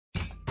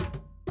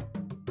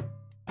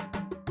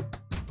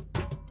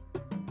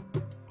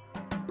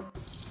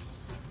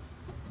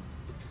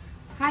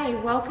Hi,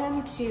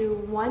 welcome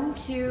to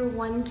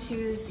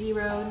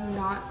 12120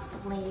 Knots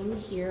Lane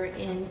here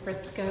in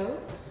Frisco.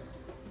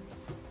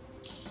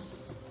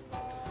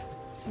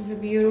 This is a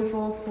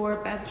beautiful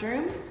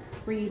 4-bedroom,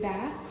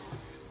 3-bath,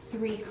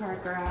 3-car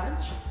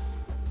garage.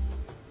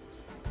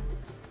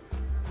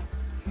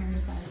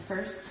 Here's our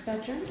first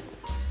bedroom.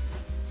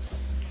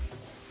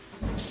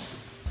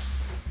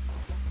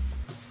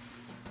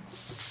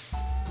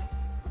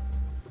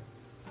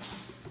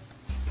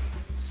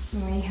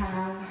 And we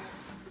have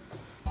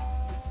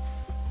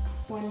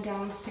one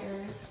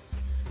downstairs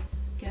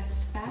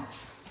guest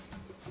bath.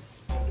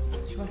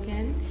 As you walk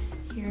in,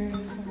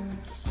 here's our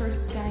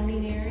first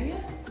dining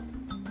area.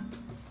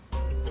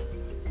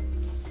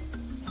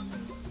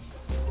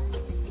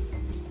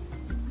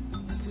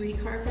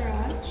 Three-car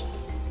garage.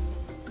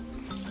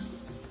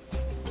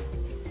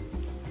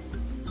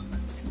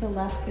 To the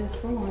left is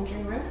the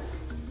laundry room.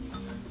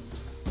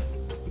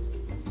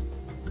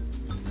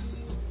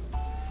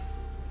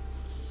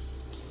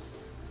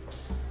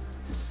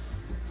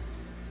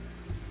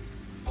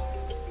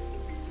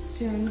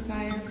 Stone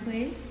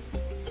fireplace.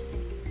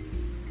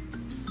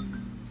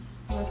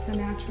 Lots of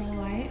natural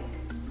light.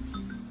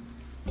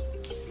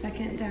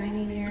 Second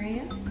dining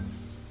area.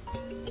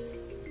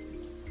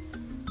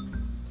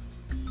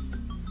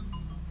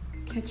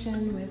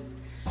 Kitchen with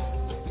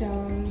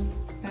stone,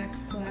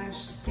 backsplash,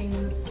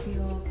 stainless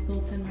steel,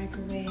 built-in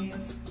microwave,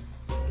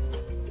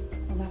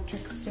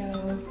 electric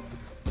stove,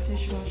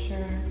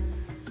 dishwasher,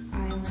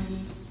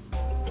 island,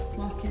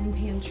 walk-in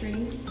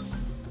pantry.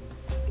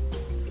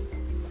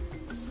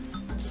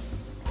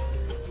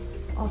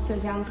 Also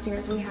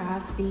downstairs we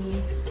have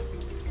the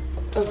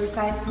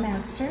oversized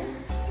master.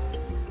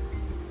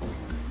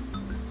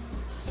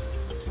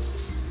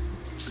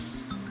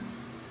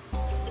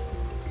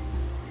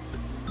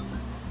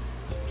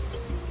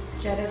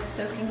 Jetted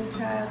soaking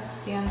tub,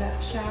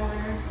 stand-up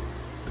shower.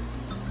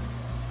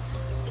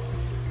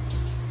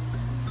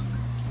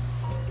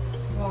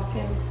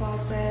 Walk-in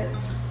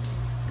closet.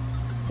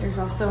 There's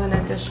also an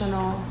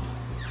additional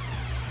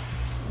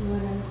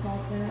linen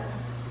closet.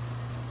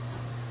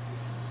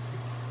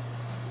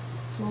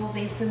 Dual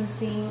basin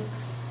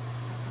sinks.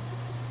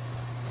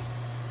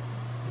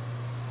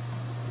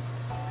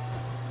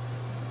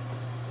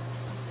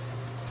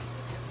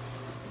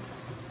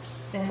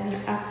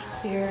 Then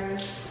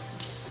upstairs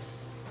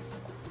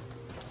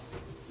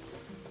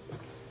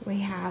we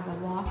have a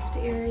loft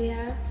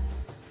area.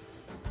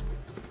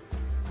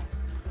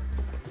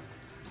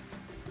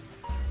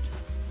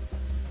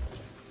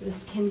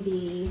 This can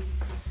be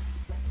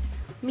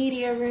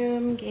media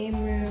room,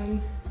 game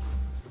room.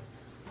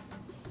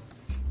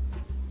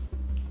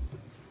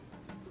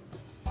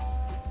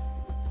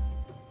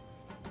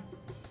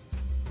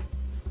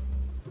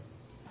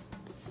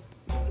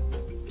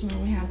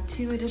 And we have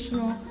 2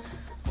 additional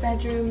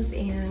bedrooms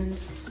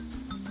and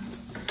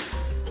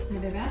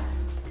another bath.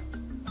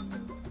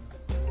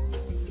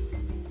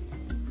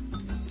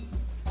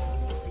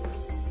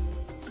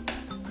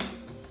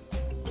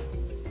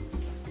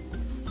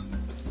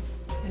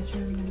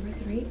 Bedroom number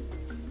 3.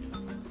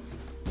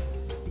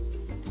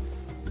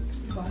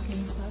 It's a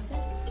walk-in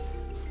closet.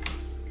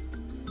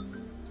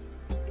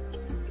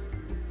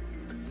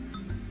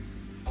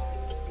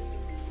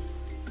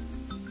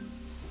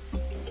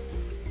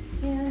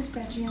 And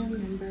bedroom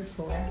number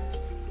 4.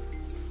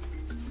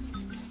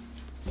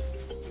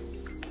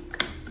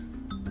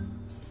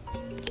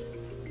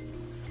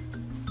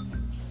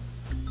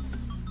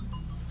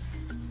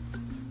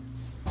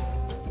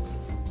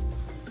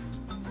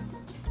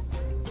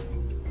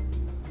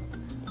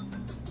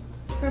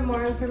 For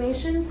more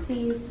information,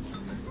 please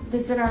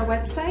visit our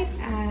website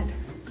at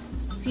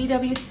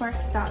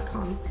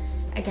cwsparks.com.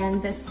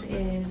 Again, this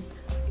is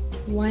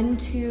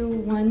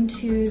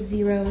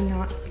 12120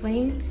 Knots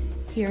Lane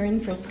here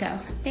in Frisco.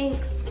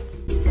 Thanks.